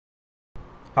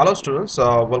Hello students,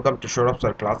 welcome to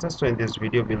Sir classes. So in this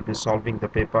video we'll be solving the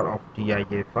paper of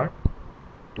TIFR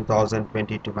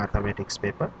 2022 mathematics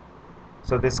paper.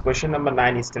 So this question number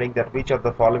 9 is telling that which of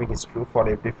the following is true for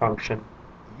every function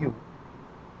u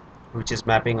which is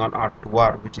mapping on R to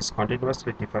R, which is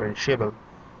continuously differentiable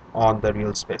on the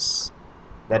real space.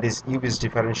 That is, u is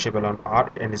differentiable on R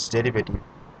and its derivative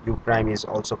u prime is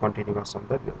also continuous on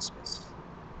the real space,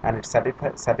 and it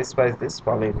satisfies this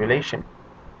following relation.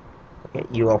 Okay,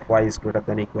 u of y is greater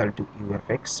than or equal to u of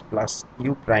x plus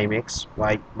u prime x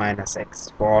y minus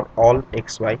x for all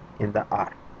xy in the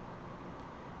R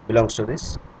belongs to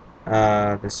this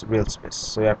real space.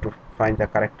 So you have to find the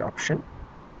correct option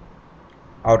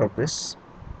out of this.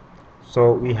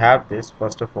 So we have this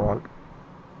first of all.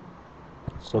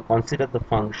 So consider the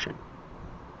function.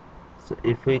 So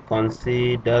if we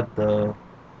consider the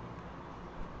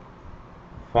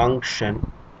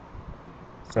function,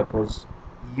 suppose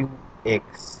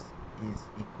ux is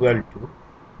equal to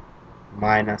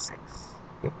minus x,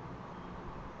 okay,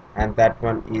 and that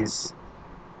one is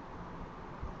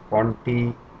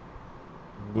continuously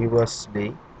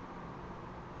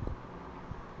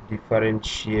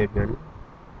differentiable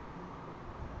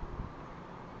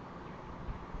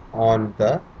on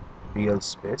the real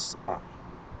space R.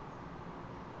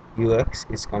 ux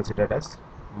is considered as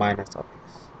minus of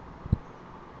x,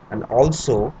 and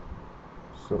also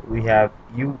so we have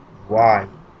uy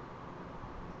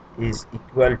is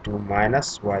equal to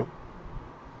minus y,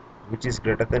 which is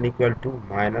greater than or equal to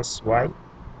minus y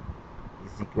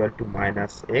is equal to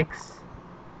minus x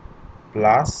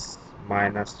plus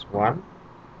minus 1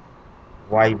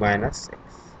 y minus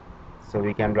x. So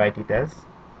we can write it as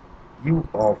u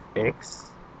of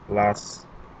x plus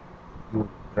u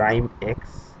prime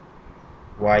x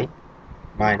y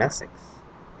minus x,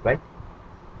 right,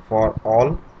 for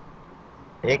all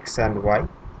x and y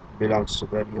belongs to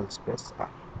the real space R.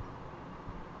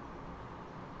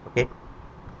 Okay,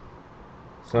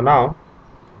 so now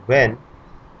when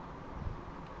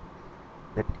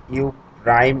that u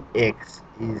prime x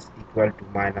is equal to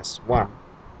minus 1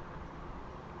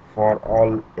 for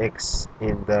all x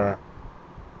in the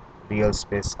real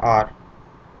space R,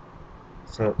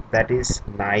 so that is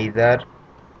neither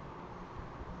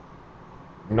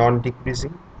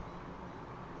non-decreasing,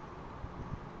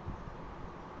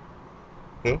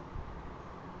 okay,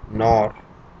 nor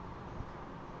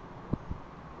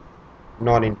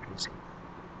non-increasing.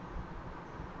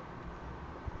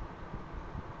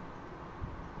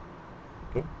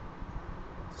 Okay,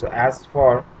 so as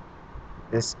for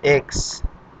this x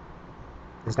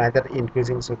is neither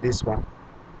increasing, so this one,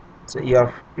 so u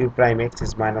of u prime x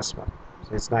is minus 1,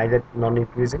 so it's neither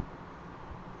non-increasing,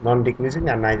 non-decreasing,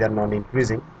 and neither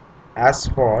non-increasing. As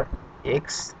for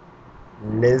x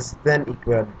less than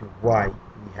equal to y,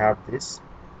 we have this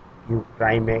u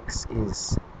prime x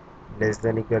is less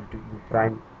than equal to u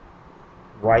prime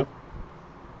y,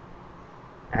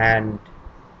 and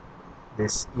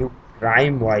this u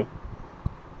prime y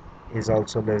is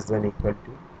also less than equal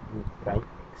to u prime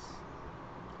x.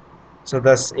 So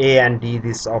thus a and d,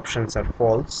 these options are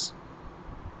false.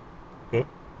 Okay,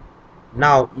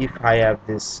 now if I have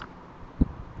this,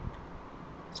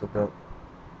 so the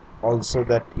also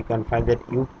that you can find that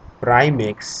u prime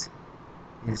x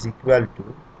is equal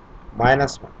to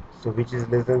minus 1, so which is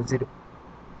less than 0.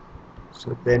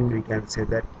 So then we can say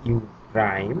that u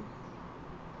prime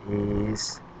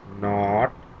is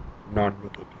not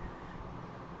non-negative.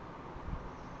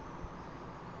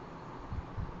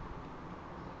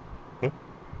 Okay,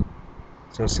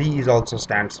 so C is also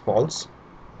stands false.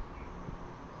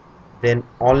 Then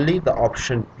only the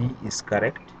option B is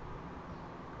correct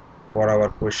for our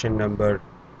question number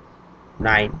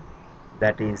 9,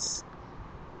 that is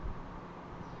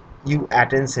u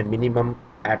attains a minimum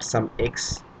at some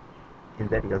x in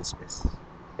the real space.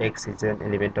 X is an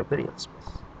element of the real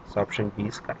space, so option B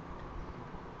is correct.